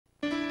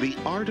The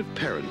art of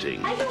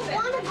parenting. I don't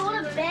want to go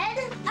to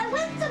bed. I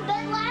went to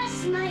bed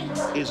last night.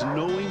 Is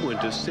knowing when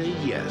to say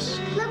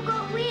yes. Look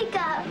what we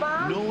got,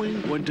 Mom.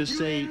 Knowing when to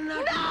say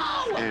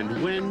no!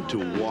 And when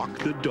to walk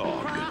the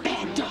dog.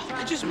 Bad dog.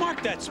 I just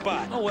marked that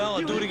spot. Oh, well,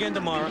 I'll do it again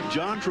tomorrow.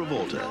 John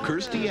Travolta,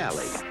 Kirstie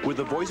Alley, with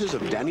the voices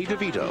of Danny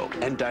DeVito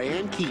and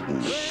Diane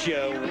Keaton.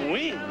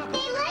 Showing.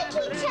 They like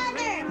each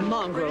other.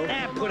 Mongrel.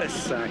 Put a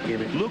sock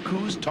in it. Look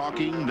Who's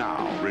Talking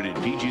Now. Rated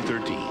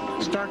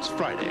PG-13. Starts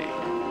Friday.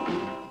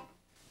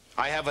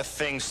 I have a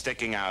thing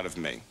sticking out of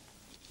me.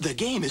 The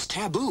game is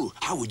Taboo.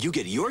 How would you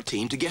get your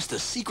team to guess the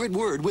secret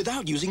word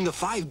without using the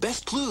 5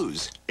 best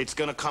clues? It's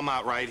gonna come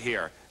out right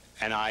here.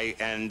 And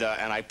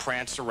I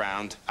prance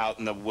around out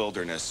in the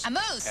wilderness. A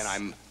moose.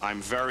 And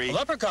I'm very... A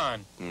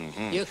leprechaun.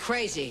 Mm-hmm. You're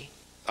crazy.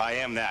 I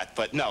am that,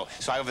 but no.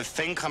 So I have a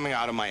thing coming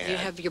out of my head. You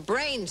have your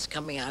brains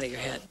coming out of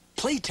your head.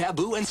 Play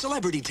Taboo and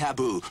Celebrity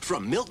Taboo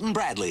from Milton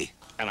Bradley.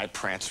 And I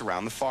prance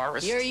around the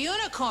forest. You're a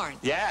unicorn.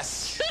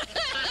 Yes.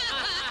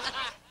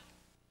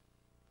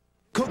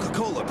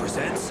 Coca-Cola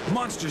presents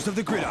Monsters of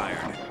the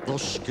Gridiron. The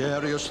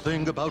scariest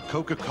thing about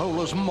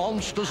Coca-Cola's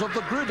Monsters of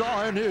the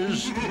Gridiron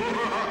is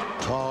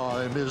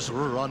time is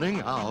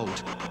running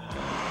out.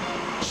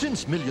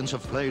 Since millions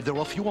have played, there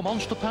are fewer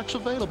monster packs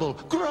available.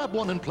 Grab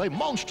one and play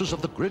Monsters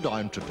of the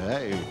Gridiron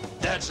today.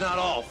 That's not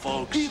all,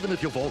 folks. Even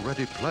if you've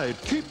already played,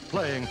 keep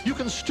playing. You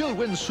can still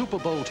win Super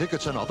Bowl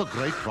tickets and other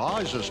great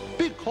prizes.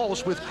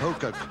 Because with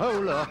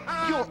Coca-Cola,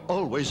 you're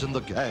always in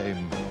the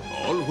game.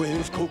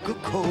 Always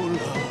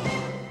Coca-Cola.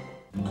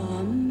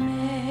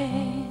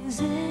 Amazing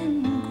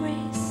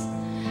grace,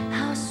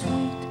 how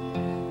sweet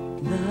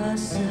the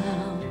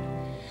sound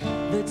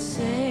that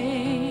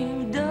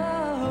saved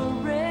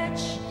a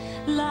wretch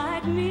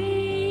like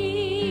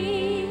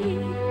me.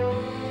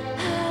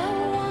 I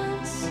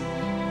once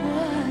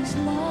was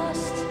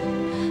lost,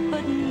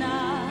 but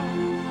now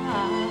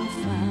I'm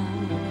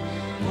found.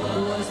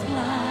 Was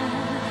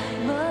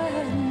blind,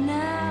 but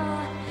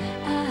now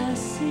I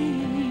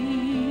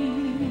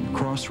see.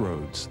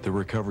 Crossroads, the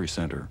Recovery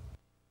Center.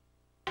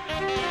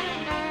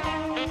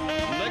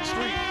 Next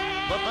week,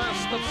 the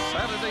best of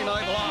Saturday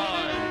Night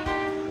Live.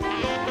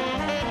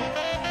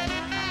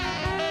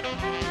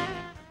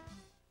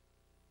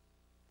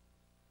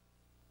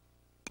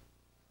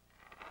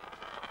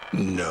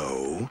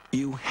 No,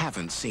 you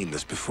haven't seen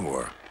this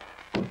before.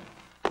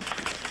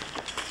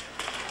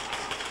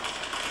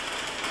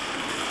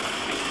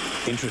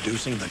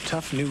 Introducing the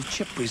tough new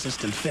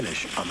chip-resistant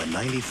finish on the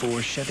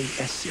 '94 Chevy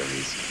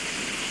S-Series.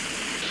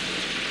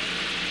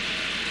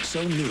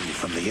 So new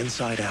from the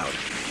inside out.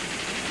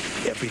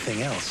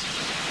 Everything else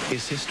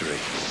is history.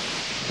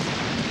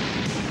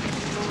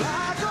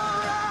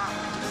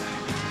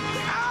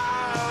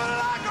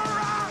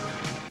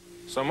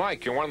 So,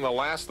 Mike, you're one of the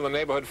last of the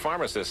neighborhood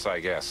pharmacists, I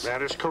guess.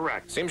 That is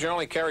correct. Seems you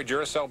only carry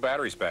Duracell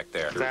batteries back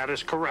there. That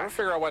is correct. I don't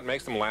figure out what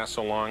makes them last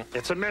so long.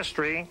 It's a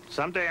mystery.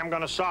 Someday I'm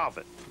going to solve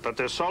it. But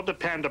they're so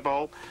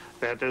dependable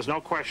that there's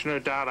no question or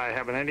doubt I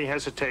haven't any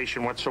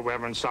hesitation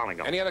whatsoever in selling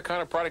them. Any other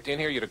kind of product in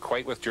here you'd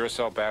equate with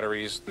Duracell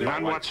batteries?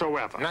 None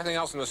whatsoever. Nothing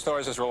else in the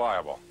stores is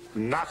reliable?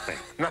 Nothing.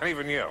 Not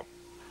even you?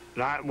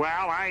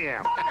 Well, I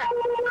am.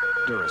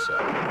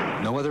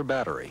 Duracell. No other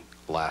battery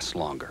lasts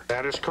longer.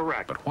 That is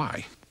correct. But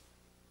why?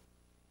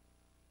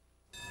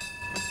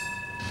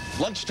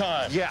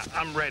 Lunchtime. Yeah,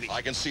 I'm ready.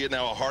 I can see it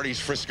now, a Hardee's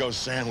Frisco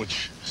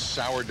sandwich.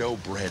 Sourdough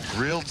bread.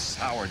 Grilled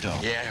sourdough.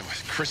 Yeah,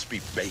 with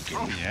crispy bacon.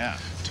 Oh, yeah.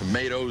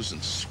 Tomatoes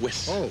and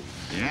Swiss. Oh,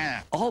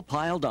 yeah. All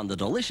piled on the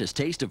delicious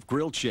taste of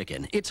grilled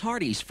chicken. It's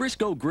Hardee's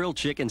Frisco Grilled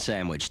Chicken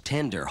Sandwich.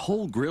 Tender,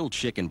 whole grilled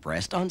chicken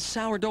breast on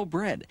sourdough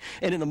bread.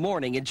 And in the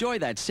morning, enjoy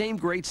that same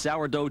great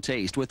sourdough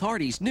taste with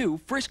Hardee's new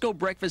Frisco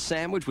Breakfast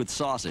Sandwich with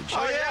sausage.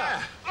 Oh,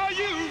 yeah. Are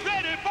you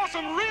ready for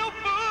some real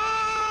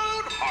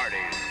food?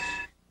 Hardee's.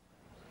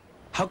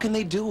 How can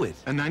they do it?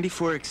 A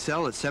 94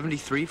 Excel at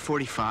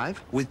 $73.45?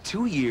 With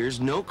 2 years,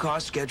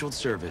 no-cost scheduled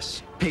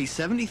service. Pay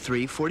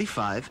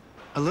 $73.45,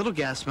 a little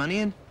gas money,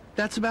 and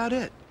that's about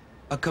it.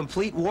 A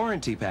complete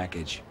warranty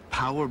package.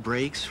 Power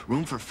brakes,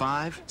 room for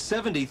 5.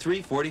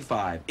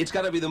 $73.45. It's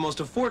got to be the most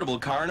affordable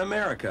car in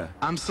America.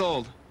 I'm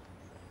sold.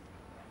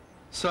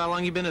 So how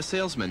long you been a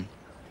salesman?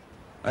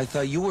 I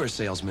thought you were a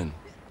salesman.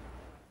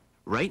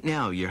 Right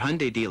now, your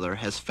Hyundai dealer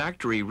has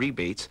factory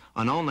rebates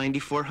on all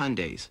 94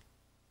 Hyundais.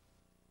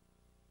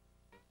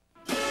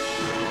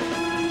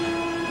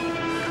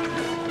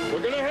 We're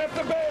gonna have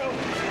to bail.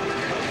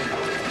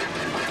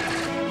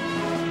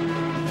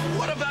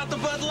 What about the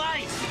Bud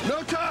Light?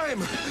 No time.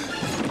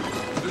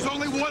 There's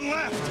only one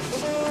left.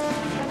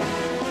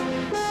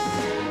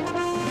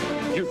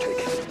 You take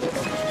it.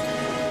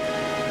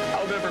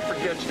 I'll never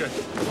forget you.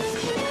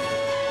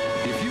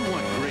 If you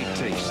want great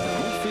taste that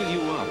will fill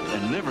you up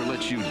and never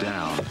let you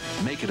down,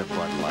 make it a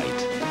Bud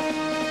Light.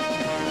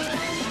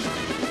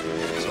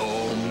 It's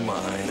all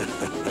mine.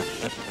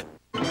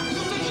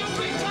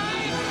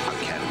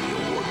 Academy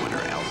Award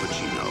winner Al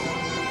Pacino.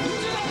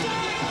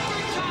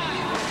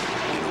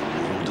 In a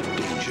world of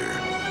danger,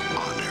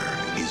 honor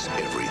is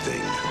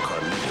everything.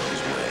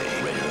 Carlito's Way.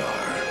 Rated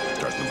R.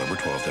 Starts November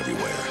 12th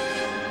everywhere.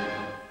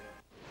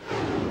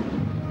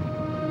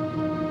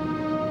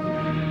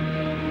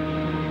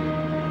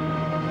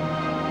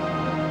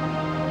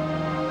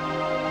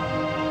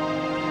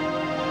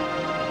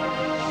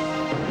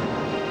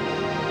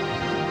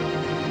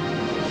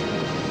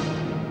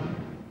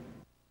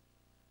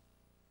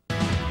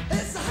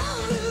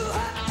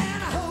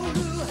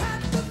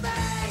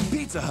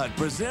 Pizza Hut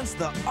presents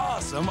the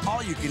awesome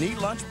all-you-can-eat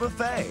lunch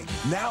buffet.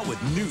 Now with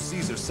new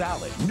Caesar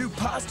salad, new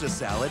pasta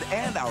salad,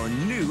 and our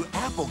new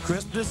apple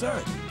crisp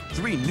dessert.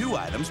 3 new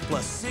items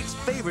plus 6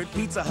 favorite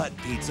Pizza Hut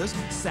pizzas,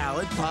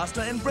 salad,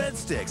 pasta, and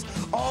breadsticks.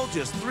 All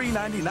just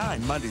 $3.99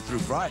 Monday through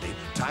Friday.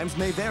 Times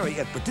may vary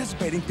at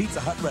participating Pizza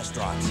Hut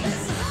restaurants.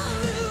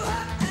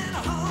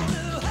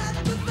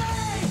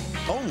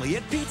 Only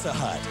at Pizza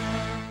Hut.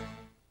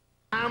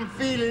 I'm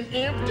feeling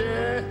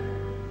empty.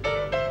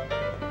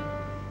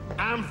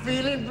 I'm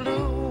feeling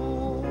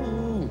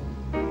blue.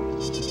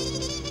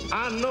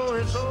 I know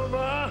it's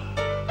over,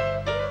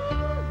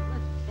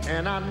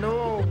 and I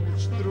know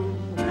it's through.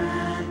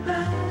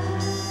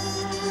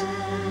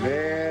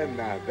 Man,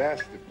 now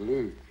that's the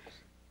blues.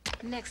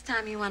 Next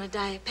time you want a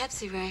Diet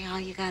Pepsi, Ray, all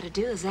you gotta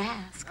do is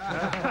ask.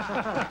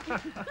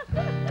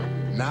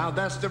 Now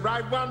that's the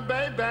right one,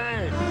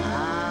 baby.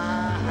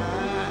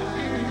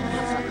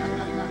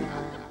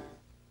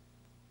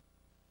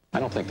 I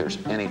don't think there's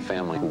any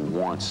family who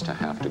wants to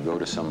have to go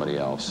to somebody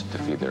else to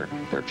feed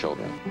their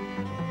children.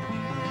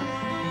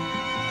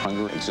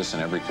 Hunger exists in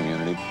every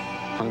community.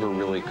 Hunger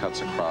really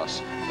cuts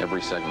across every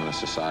segment of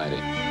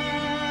society.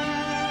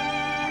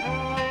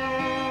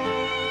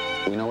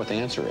 We know what the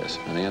answer is,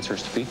 and the answer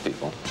is to feed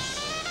people.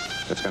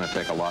 It's going to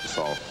take a lot to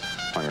solve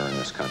hunger in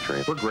this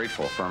country. We're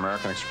grateful for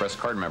American Express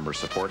card members'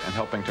 support and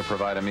helping to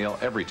provide a meal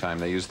every time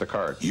they use the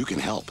card. You can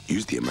help.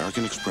 Use the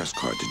American Express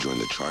card to join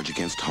the charge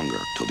against hunger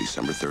till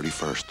December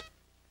 31st.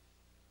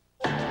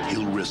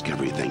 He'll risk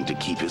everything to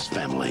keep his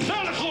family.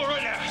 On the floor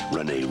right now!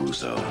 Rene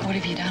Russo. What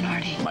have you done,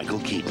 Hardee? Michael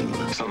Keaton.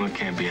 Something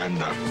can't be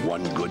undone.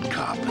 One Good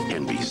Cop,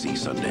 NBC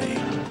Sunday.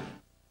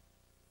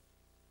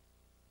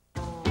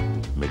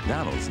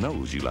 McDonald's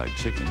knows you like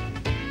chicken.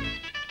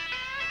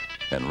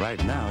 And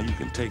right now, you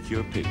can take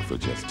your pick for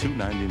just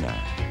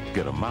 $2.99.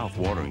 Get a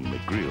mouth-watering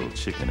McGrilled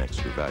Chicken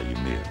Extra Value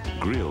Meal.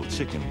 Grilled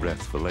chicken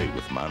breast filet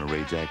with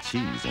Monterey Jack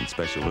cheese and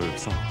special herb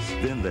sauce.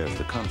 Then there's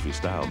the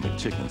country-style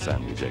McChicken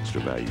Sandwich Extra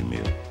Value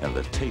Meal and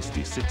the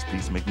tasty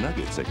 6-piece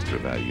McNuggets Extra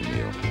Value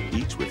Meal.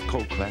 Each with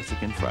Coke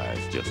Classic and fries,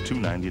 just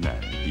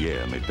 $2.99.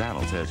 Yeah,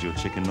 McDonald's has your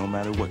chicken no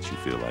matter what you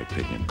feel like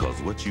picking,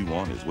 because what you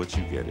want is what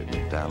you get at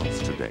McDonald's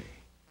today.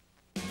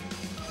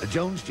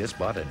 Jones just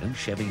bought a new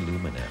Chevy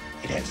Lumina.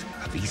 It has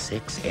a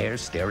V6, air,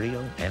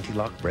 stereo,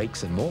 anti-lock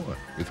brakes, and more.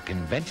 With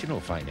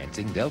conventional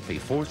financing, they'll pay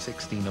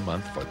 $416 a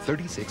month for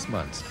 36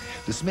 months.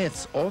 The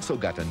Smiths also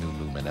got a new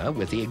Lumina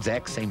with the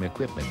exact same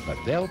equipment, but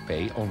they'll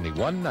pay only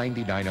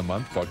 $199 a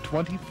month for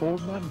 24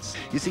 months.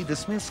 You see, the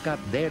Smiths got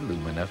their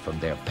Lumina from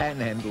their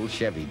Panhandle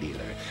Chevy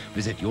dealer.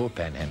 Visit your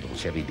Panhandle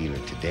Chevy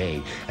dealer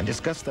today and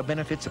discuss the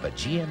benefits of a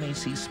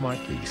GMAC Smart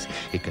Lease.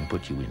 It can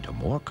put you into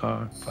more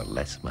car for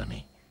less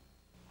money.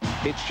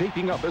 It's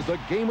shaping up as the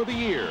game of the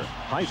year.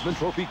 Heisman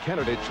Trophy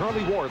candidate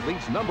Charlie Ward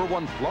leads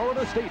 #1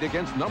 Florida State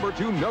against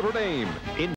 #2 Notre Dame.